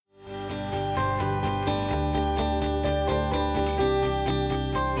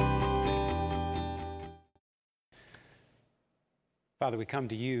Father, we come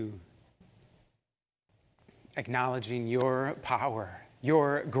to you acknowledging your power,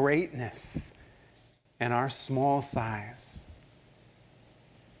 your greatness, and our small size.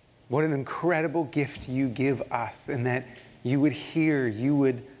 What an incredible gift you give us, in that you would hear, you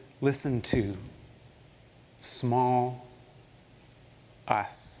would listen to small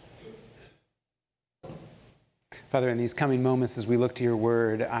us. Father, in these coming moments as we look to your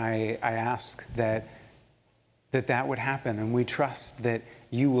word, I ask that would happen, and we trust that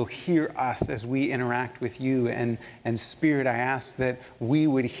you will hear us as we interact with you. And Spirit, I ask that we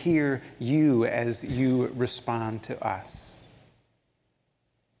would hear you as you respond to us.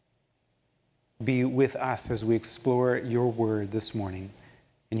 Be with us as we explore your word this morning.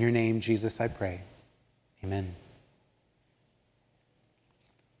 In your name, Jesus, I pray. Amen.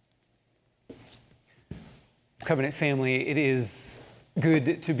 Covenant family, it is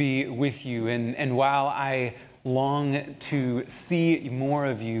good to be with you. And while I long to see more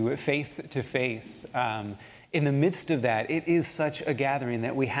of you face to face, in the midst of that, it is such a gathering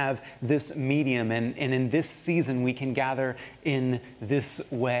that we have this medium, and in this season we can gather in this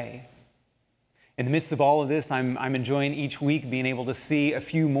way. In the midst of all of this, I'm enjoying each week being able to see a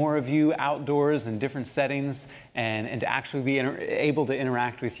few more of you outdoors in different settings, and to actually be able to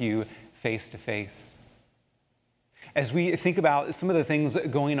interact with you face to face. As we think about some of the things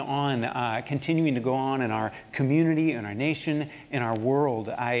going on, continuing to go on in our community, in our nation, in our world,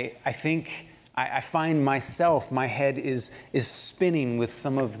 I find myself, my head is spinning with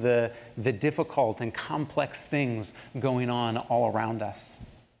some of the difficult and complex things going on all around us.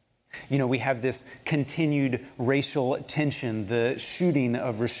 You know, we have this continued racial tension, the shooting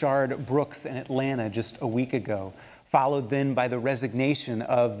of Rayshard Brooks in Atlanta just a week ago, followed then by the resignation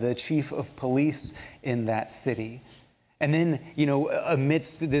of the chief of police in that city. And then, you know,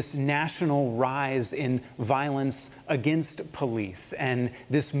 amidst this national rise in violence against police and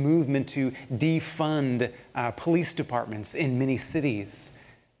this movement to defund police departments in many cities,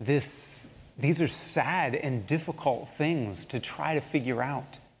 these are sad and difficult things to try to figure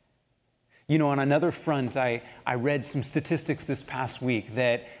out. You know, on another front, I read some statistics this past week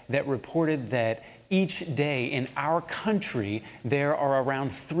that reported that each day in our country, there are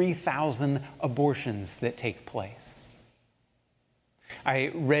around 3,000 abortions that take place.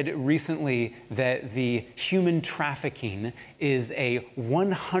 I read recently that the human trafficking is a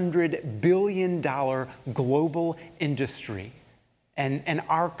 $100 billion global industry, and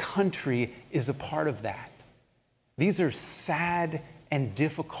our country is a part of that. These are sad and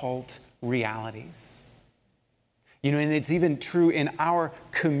difficult realities. You know, and it's even true in our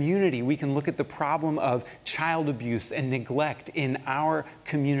community. We can look at the problem of child abuse and neglect in our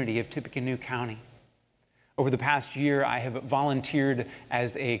community of Tippecanoe County. Over the past year, I have volunteered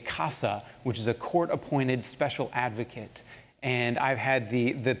as a CASA, which is a court-appointed special advocate. And I've had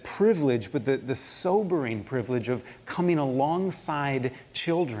the privilege, but the sobering privilege of coming alongside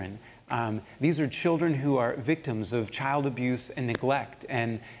children. These are children who are victims of child abuse and neglect.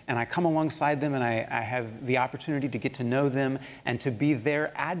 And I come alongside them, and I have the opportunity to get to know them and to be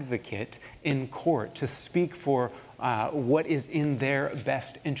their advocate in court, to speak for what is in their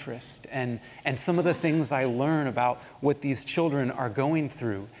best interest. And some of the things I learn about what these children are going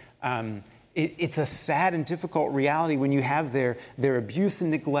through, it's a sad and difficult reality when you have their abuse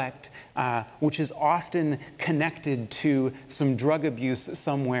and neglect, which is often connected to some drug abuse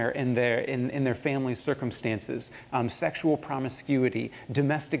somewhere in their family circumstances, sexual promiscuity,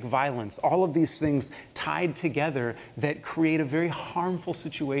 domestic violence, all of these things tied together that create a very harmful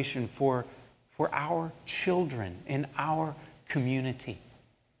situation for our children in our community.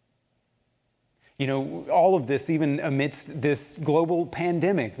 You know, all of this, even amidst this global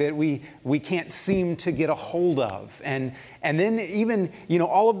pandemic that we can't seem to get a hold of. And then even, you know,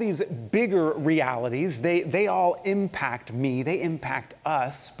 all of these bigger realities, they all impact me, they impact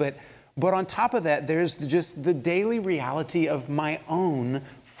us. But on top of that, there's just the daily reality of my own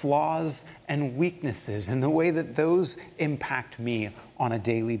flaws and weaknesses and the way that those impact me on a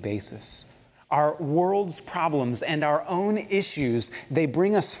daily basis. Our world's problems and our own issues, they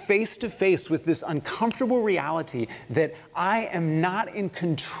bring us face to face with this uncomfortable reality that I am not in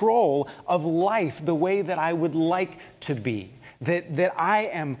control of life the way that I would like to be. That I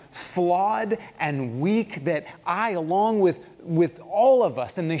am flawed and weak, that I, along with all of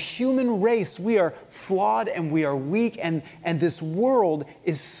us and the human race, we are flawed and we are weak, and this world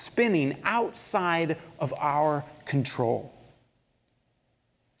is spinning outside of our control.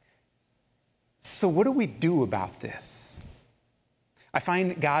 So what do we do about this? I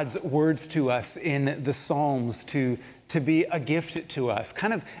find God's words to us in the Psalms to be a gift to us.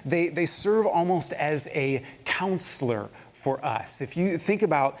 Kind of, they serve almost as a counselor for us. If you think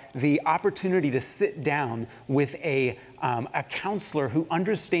about the opportunity to sit down with a counselor who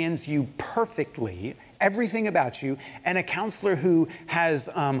understands you perfectly, everything about you, and a counselor who has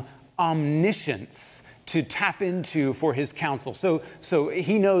omniscience to tap into for his counsel. So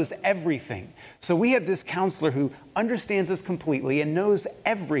he knows everything. So we have this counselor who understands us completely and knows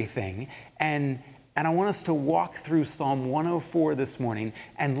everything. And I want us to walk through Psalm 104 this morning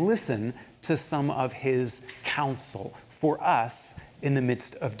and listen to some of his counsel for us in the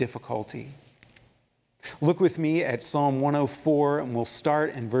midst of difficulty. Look with me at Psalm 104, and we'll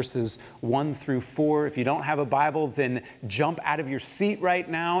start in verses 1 through 4. If you don't have a Bible, then jump out of your seat right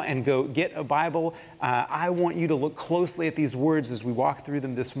now and go get a Bible. I want you to look closely at these words as we walk through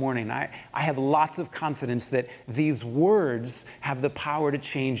them this morning. I have lots of confidence that these words have the power to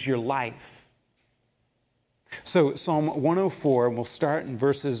change your life. So Psalm 104, we'll start in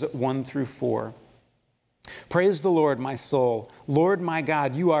verses 1 through 4. Praise the Lord, my soul. Lord, my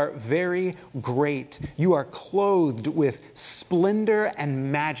God, you are very great. You are clothed with splendor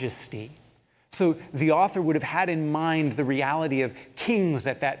and majesty. So the author would have had in mind the reality of kings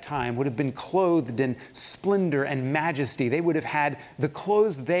at that time would have been clothed in splendor and majesty. They would have had the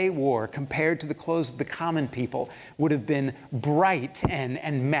clothes they wore compared to the clothes of the common people would have been bright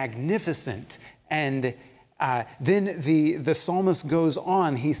and magnificent. And then the psalmist goes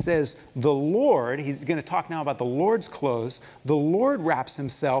on. He says, the Lord, he's going to talk now about the Lord's clothes. The Lord wraps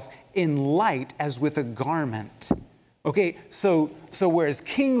himself in light as with a garment. Okay, so whereas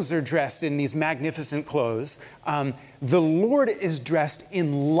kings are dressed in these magnificent clothes, the Lord is dressed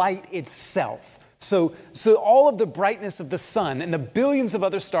in light itself. So all of the brightness of the sun and the billions of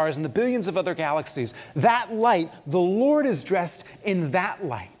other stars and the billions of other galaxies, that light, the Lord is dressed in that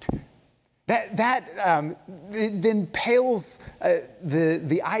light. That then pales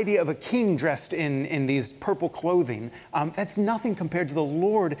the idea of a king dressed in these purple clothing. That's nothing compared to the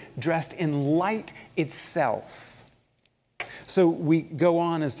Lord dressed in light itself. So we go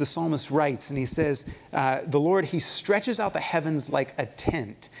on as the psalmist writes, and he says, the Lord, he stretches out the heavens like a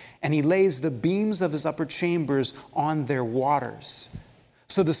tent, and he lays the beams of his upper chambers on their waters.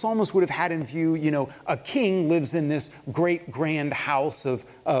 So the psalmist would have had in view, a king lives in this great grand house of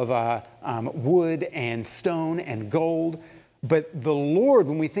wood and stone and gold. But the Lord,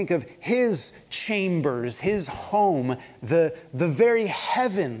 when we think of his chambers, his home, the very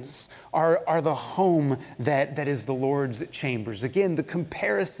heavens are the home that is the Lord's chambers. Again, the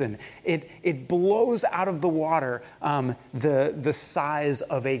comparison, it blows out of the water the size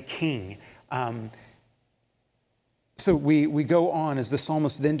of a king. So we go on as the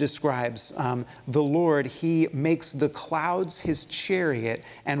psalmist then describes the Lord, he makes the clouds his chariot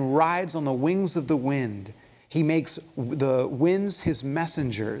and rides on the wings of the wind. He makes the winds his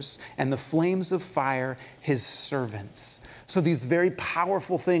messengers and the flames of fire his servants. So these very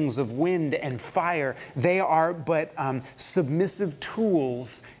powerful things of wind and fire, they are but submissive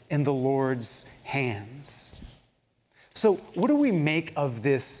tools in the Lord's hands. So what do we make of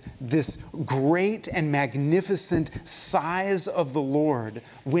this great and magnificent size of the Lord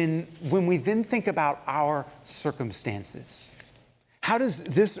when we then think about our circumstances? How does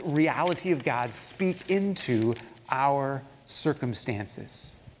this reality of God speak into our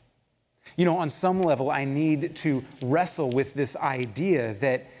circumstances? On some level, I need to wrestle with this idea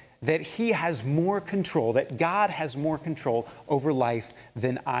that he has more control, that God has more control over life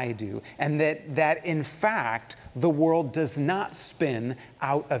than I do. And that in fact, the world does not spin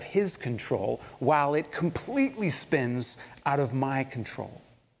out of his control while it completely spins out of my control.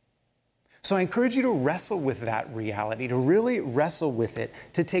 So I encourage you to wrestle with that reality, to really wrestle with it,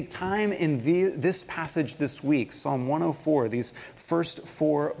 to take time in this passage this week, Psalm 104, these first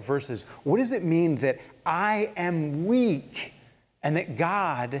 4 verses. What does it mean that I am weak and that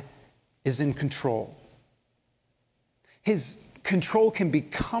God is in control? His control can be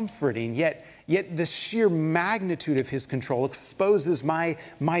comforting, yet the sheer magnitude of his control exposes my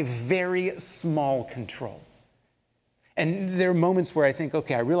very small control. And there are moments where I think,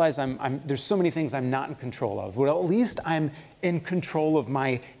 okay, I realize there's so many things I'm not in control of. Well, at least I'm in control of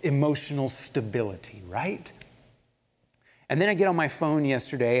my emotional stability, right? And then I get on my phone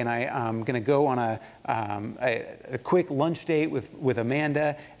yesterday, and I'm going to go on a quick lunch date with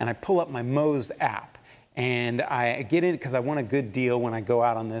Amanda, and I pull up my Moe's app. And I get in because I want a good deal when I go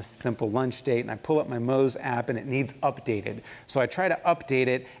out on this simple lunch date, and I pull up my Moe's app and it needs updated. So I try to update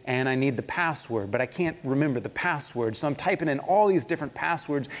it and I need the password, but I can't remember the password. So I'm typing in all these different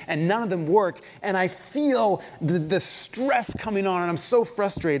passwords and none of them work. And I feel the stress coming on and I'm so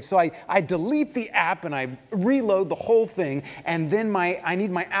frustrated. So I delete the app and I reload the whole thing. And then I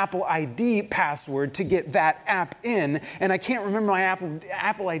need my Apple ID password to get that app in. And I can't remember my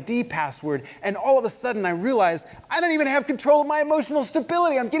Apple ID password. And all of a sudden I realized I don't even have control of my emotional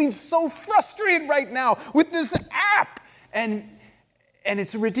stability. I'm getting so frustrated right now with this app. And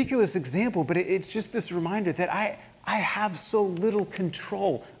it's a ridiculous example, but it's just this reminder that I have so little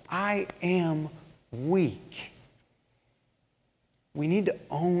control. I am weak. We need to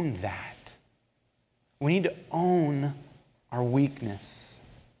own that. We need to own our weakness.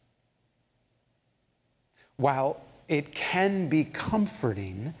 While it can be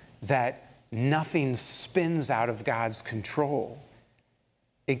comforting that nothing spins out of God's control,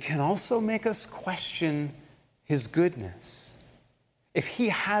 it can also make us question his goodness. If he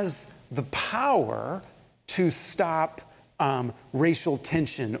has the power to stop racial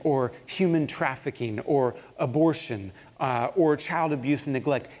tension or human trafficking or abortion or child abuse and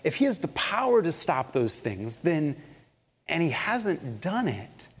neglect, if he has the power to stop those things, then, and he hasn't done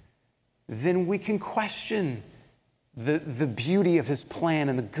it, then we can question the beauty of his plan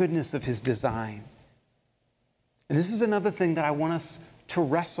and the goodness of his design. And this is another thing that I want us to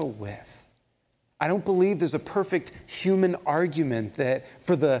wrestle with. I don't believe there's a perfect human argument that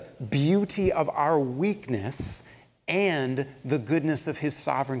for the beauty of our weakness and the goodness of his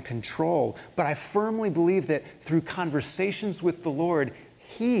sovereign control. But I firmly believe that through conversations with the Lord,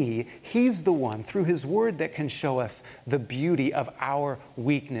 he's the one through his word that can show us the beauty of our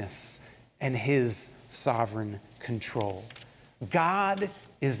weakness and his sovereign control. God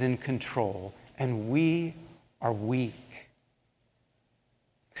is in control and we are weak.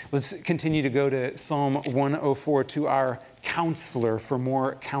 Let's continue to go to Psalm 104, to our counselor for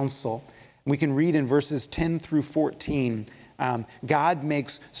more counsel. We can read in verses 10 through 14. God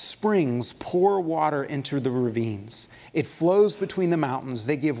makes springs pour water into the ravines. It flows between the mountains.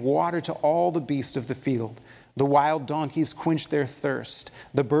 They give water to all the beasts of the field. The wild donkeys quench their thirst.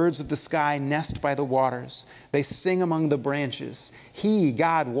 The birds of the sky nest by the waters. They sing among the branches. He,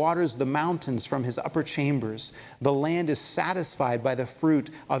 God, waters the mountains from his upper chambers. The land is satisfied by the fruit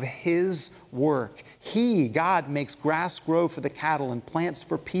of his work. He, God, makes grass grow for the cattle and plants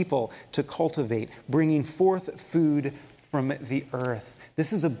for people to cultivate, bringing forth food from the earth.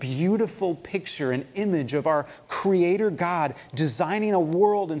 This is a beautiful picture, an image of our Creator God designing a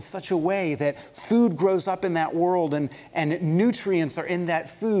world in such a way that food grows up in that world and nutrients are in that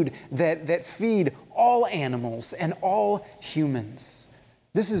food that feed all animals and all humans.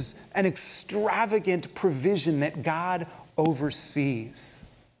 This is an extravagant provision that God oversees.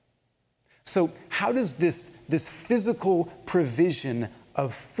 So how does this physical provision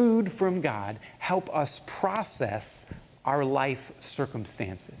of food from God help us process our life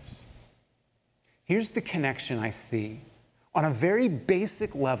circumstances? Here's the connection I see. On a very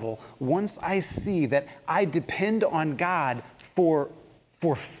basic level, once I see that I depend on God for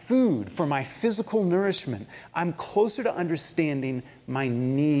food, for my physical nourishment, I'm closer to understanding my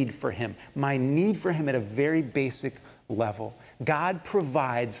need for him at a very basic level. God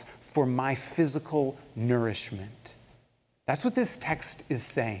provides for my physical nourishment. That's what this text is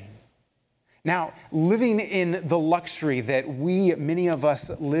saying. Now, living in the luxury that many of us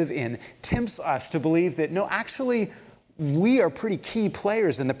live in, tempts us to believe that, no, actually, we are pretty key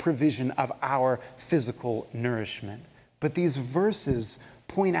players in the provision of our physical nourishment. But these verses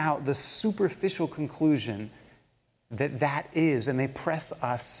point out the superficial conclusion that is, and they press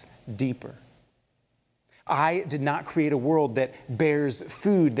us deeper. I did not create a world that bears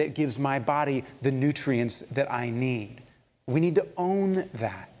food that gives my body the nutrients that I need. We need to own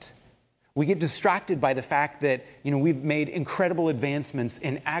that. We get distracted by the fact that, we've made incredible advancements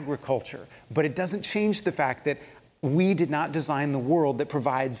in agriculture, but it doesn't change the fact that we did not design the world that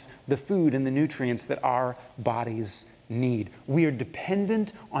provides the food and the nutrients that our bodies need. We are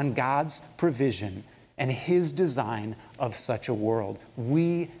dependent on God's provision and his design of such a world.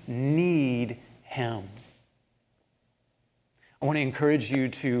 We need him. I want to encourage you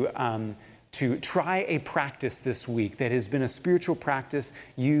to try a practice this week that has been a spiritual practice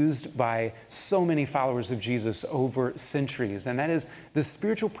used by so many followers of Jesus over centuries, and that is the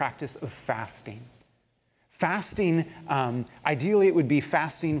spiritual practice of fasting. Fasting, ideally it would be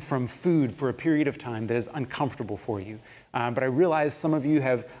fasting from food for a period of time that is uncomfortable for you. But I realize some of you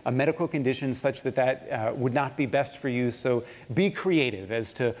have a medical condition such that would not be best for you, so be creative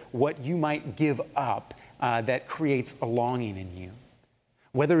as to what you might give up that creates a longing in you.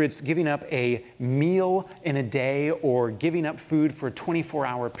 Whether it's giving up a meal in a day or giving up food for a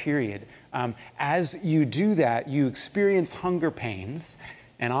 24-hour period, as you do that, you experience hunger pains,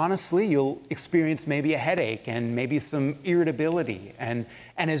 and honestly, you'll experience maybe a headache and maybe some irritability. And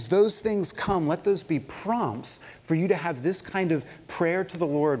as those things come, let those be prompts for you to have this kind of prayer to the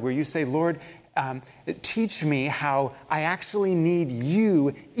Lord where you say, Lord, teach me how I actually need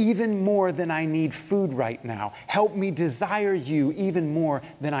you even more than I need food right now. Help me desire you even more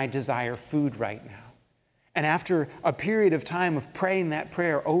than I desire food right now. And after a period of time of praying that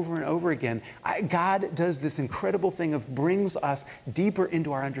prayer over and over again, God does this incredible thing of brings us deeper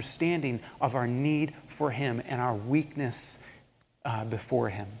into our understanding of our need for Him and our weakness before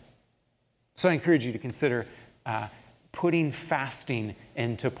Him. So I encourage you to consider putting fasting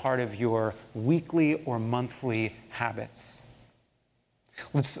into part of your weekly or monthly habits.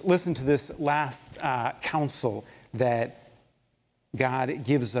 Let's listen to this last counsel that God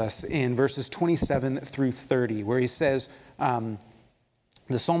gives us in verses 27 through 30, where he says,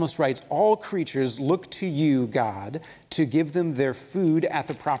 the psalmist writes, all creatures look to you, God, to give them their food at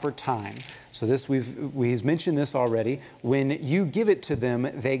the proper time. So this he's mentioned this already. When you give it to them,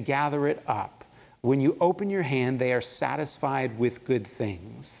 they gather it up. When you open your hand, they are satisfied with good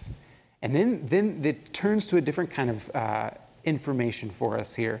things. And then it turns to a different kind of information for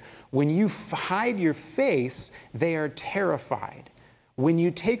us here. When you hide your face, they are terrified. When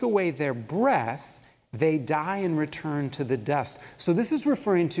you take away their breath, they die and return to the dust. So this is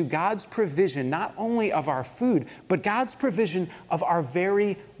referring to God's provision, not only of our food, but God's provision of our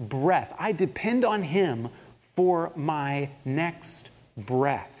very breath. I depend on Him for my next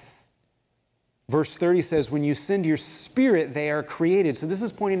breath. Verse 30 says, when you send your spirit, they are created. So this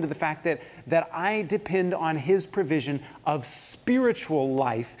is pointing to the fact that I depend on His provision of spiritual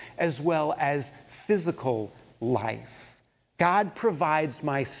life as well as physical life. God provides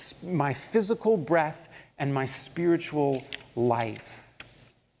my physical breath and my spiritual life.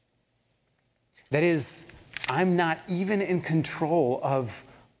 That is, I'm not even in control of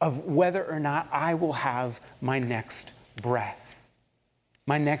whether or not I will have my next breath.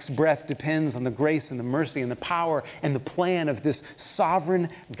 My next breath depends on the grace and the mercy and the power and the plan of this sovereign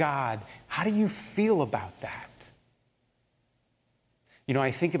God. How do you feel about that? You know, I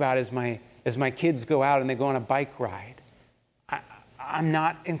think about as my kids go out and they go on a bike ride, I'm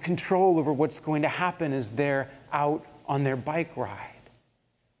not in control over what's going to happen as they're out on their bike ride.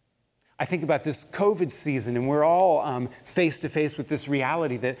 I think about this COVID season, and we're all face to face with this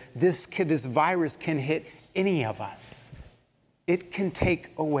reality that this virus can hit any of us. It can take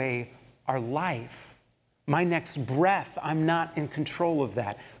away our life. My next breath, I'm not in control of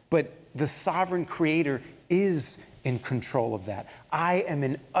that. But the sovereign Creator is in control of that. I am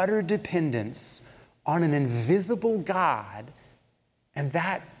in utter dependence on an invisible God, and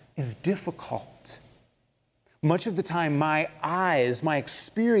that is difficult. Much of the time, my eyes, my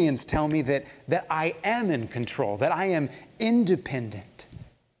experience tell me that I am in control, that I am independent.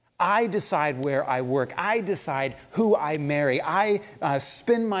 I decide where I work. I decide who I marry. I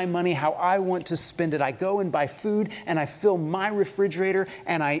spend my money how I want to spend it. I go and buy food, and I fill my refrigerator,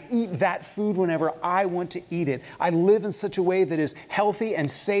 and I eat that food whenever I want to eat it. I live in such a way that is healthy and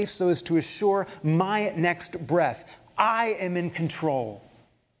safe so as to assure my next breath. I am in control.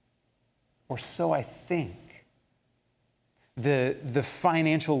 Or so I think. The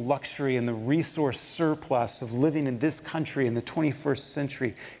financial luxury and the resource surplus of living in this country in the 21st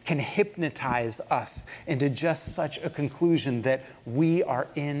century can hypnotize us into just such a conclusion that we are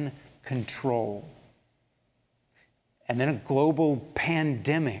in control. And then a global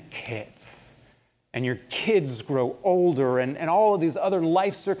pandemic hits, and your kids grow older, and all of these other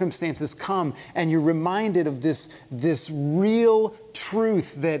life circumstances come, and you're reminded of this real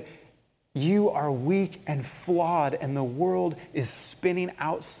truth that you are weak and flawed, and the world is spinning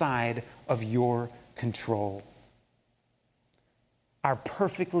outside of your control. Our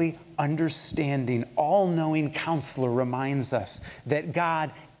perfectly understanding, all-knowing counselor reminds us that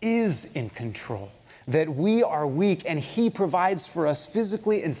God is in control, that we are weak, and He provides for us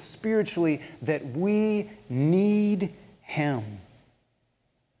physically and spiritually, that we need Him.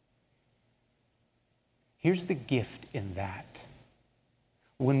 Here's the gift in that.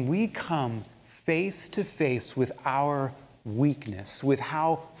 When we come face to face with our weakness, with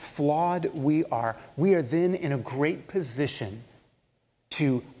how flawed we are then in a great position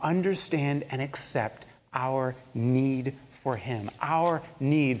to understand and accept our need for Him, our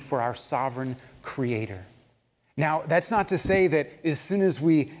need for our sovereign Creator. Now, that's not to say that as soon as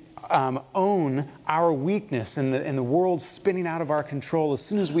we own our weakness and the world spinning out of our control, as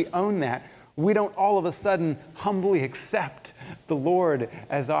soon as we own that, We don't all of a sudden humbly accept the Lord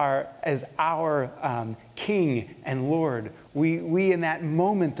as our King and Lord. We in that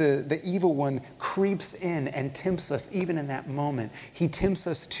moment, the evil one creeps in and tempts us. Even in that moment, he tempts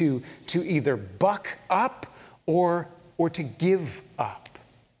us to either buck up or to give up.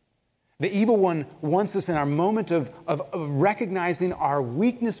 The evil one wants us in our moment of recognizing our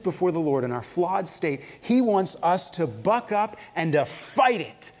weakness before the Lord and our flawed state. He wants us to buck up and to fight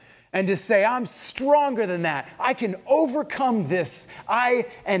it and to say, I'm stronger than that. I can overcome this.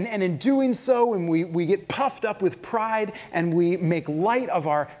 And in doing so, and we get puffed up with pride and we make light of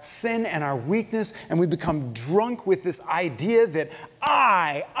our sin and our weakness, and we become drunk with this idea that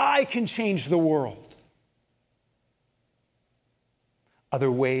I can change the world. Other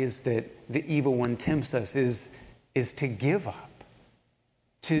ways that the evil one tempts us is to give up,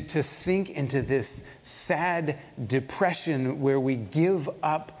 to sink into this sad depression where we give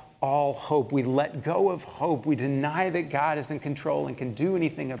up all hope. We let go of hope. We deny that God is in control and can do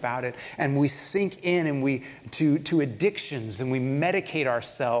anything about it. And we sink in and to addictions, and we medicate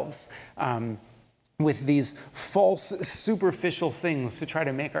ourselves with these false, superficial things to try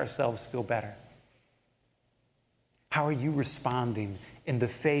to make ourselves feel better. How are you responding in the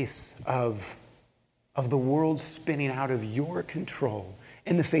face of the world spinning out of your control,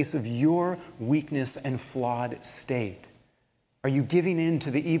 in the face of your weakness and flawed state? Are you giving in to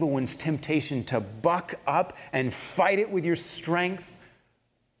the evil one's temptation to buck up and fight it with your strength?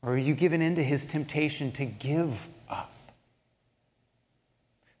 Or are you giving in to his temptation to give up?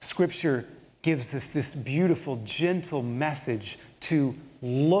 Scripture gives us this beautiful, gentle message to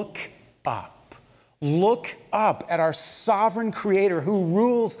look up. Look up at our sovereign Creator who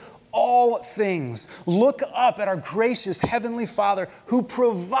rules all things. Look up at our gracious Heavenly Father who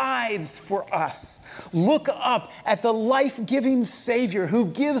provides for us. Look up at the life-giving Savior who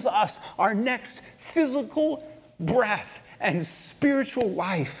gives us our next physical breath and spiritual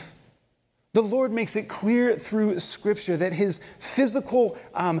life. The Lord makes it clear through Scripture that his physical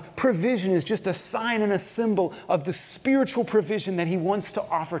provision is just a sign and a symbol of the spiritual provision that he wants to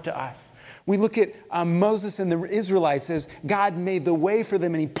offer to us. We look at Moses and the Israelites as God made the way for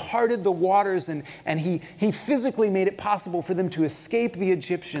them and he parted the waters and he physically made it possible for them to escape the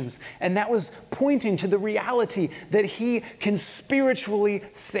Egyptians. And that was pointing to the reality that he can spiritually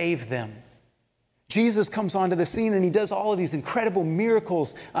save them. Jesus comes onto the scene and he does all of these incredible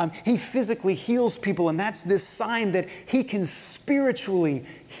miracles. He physically heals people, and that's this sign that he can spiritually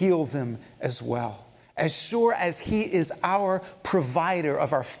heal them as well. As sure as he is our provider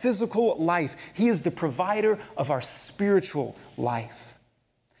of our physical life, he is the provider of our spiritual life.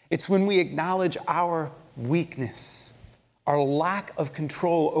 It's when we acknowledge our weakness, our lack of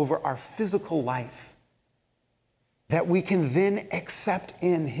control over our physical life, that we can then accept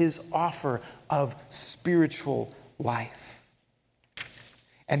in his offer of spiritual life.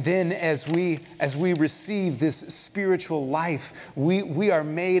 And then as we receive this spiritual life, we are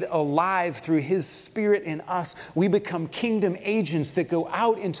made alive through his Spirit in us. We become kingdom agents that go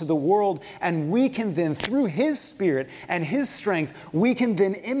out into the world, and we can then, through his Spirit and his strength, we can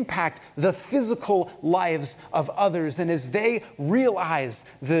then impact the physical lives of others. And as they realize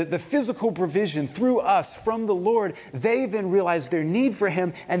the physical provision through us from the Lord, they then realize their need for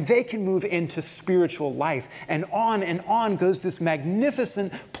him, and they can move into spiritual life. And on goes this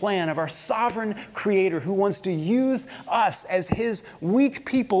magnificent plan of our sovereign Creator who wants to use us as his weak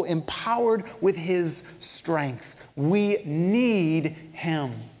people empowered with his strength. We need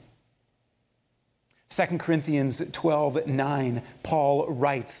him. 2 Corinthians 12:9, Paul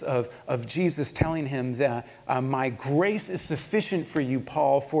writes of Jesus telling him that my grace is sufficient for you,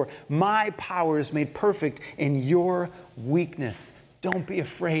 Paul, for my power is made perfect in your weakness. Don't be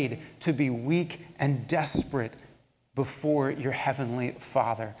afraid to be weak and desperate before your heavenly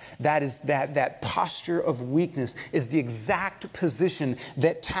Father. That posture of weakness is the exact position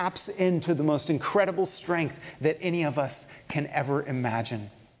that taps into the most incredible strength that any of us can ever imagine.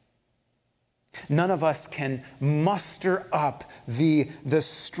 None of us can muster up the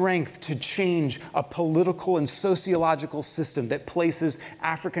strength to change a political and sociological system that places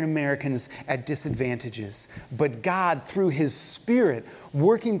African Americans at disadvantages. But God, through his Spirit,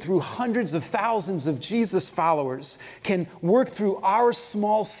 working through hundreds of thousands of Jesus followers, can work through our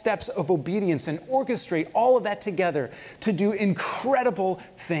small steps of obedience and orchestrate all of that together to do incredible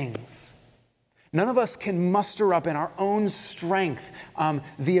things. None of us can muster up in our own strength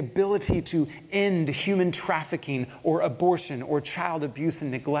the ability to end human trafficking or abortion or child abuse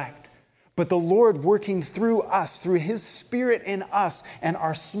and neglect. But the Lord working through us, through his Spirit in us and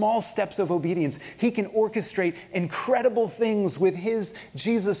our small steps of obedience, he can orchestrate incredible things with his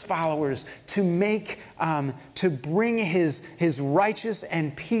Jesus followers to bring his righteous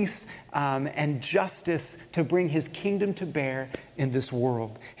and peace and justice, to bring his kingdom to bear in this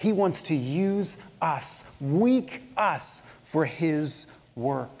world. He wants to use us, weak us, for his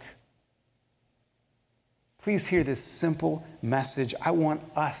work. Please hear this simple message. I want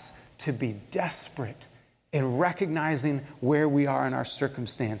us to be desperate in recognizing where we are in our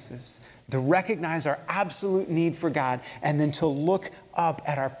circumstances, to recognize our absolute need for God, and then to look up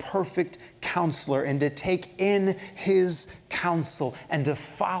at our perfect counselor and to take in his counsel and to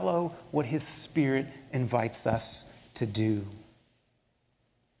follow what his Spirit invites us to do.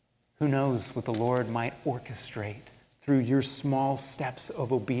 Who knows what the Lord might orchestrate through your small steps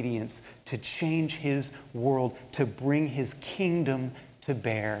of obedience to change his world, to bring his kingdom to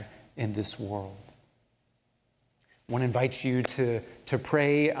bear in this world. I want to invite you to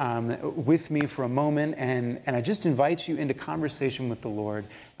pray with me for a moment, and I just invite you into conversation with the Lord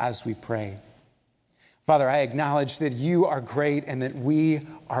as we pray. Father, I acknowledge that you are great and that we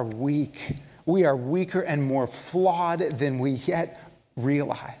are weak. We are weaker and more flawed than we yet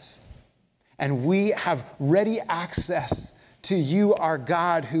realize. And we have ready access to you, our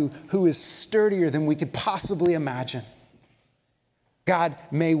God, who is sturdier than we could possibly imagine. God,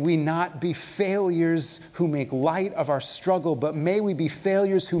 may we not be failures who make light of our struggle, but may we be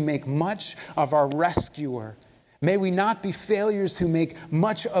failures who make much of our rescuer. May we not be failures who make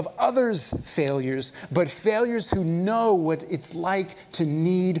much of others' failures, but failures who know what it's like to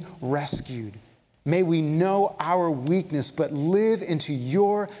need rescued. May we know our weakness, but live into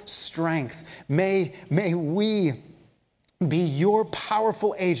your strength. May we be your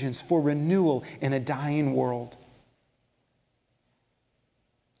powerful agents for renewal in a dying world.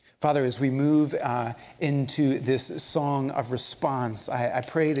 Father, as we move into this song of response, I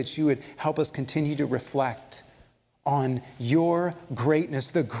pray that you would help us continue to reflect on your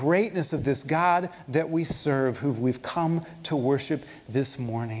greatness, the greatness of this God that we serve, who we've come to worship this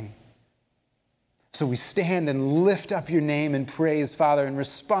morning. So we stand and lift up your name and praise, Father, in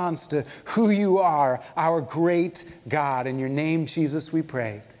response to who you are, our great God. In your name, Jesus, we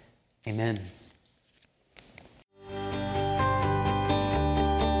pray. Amen.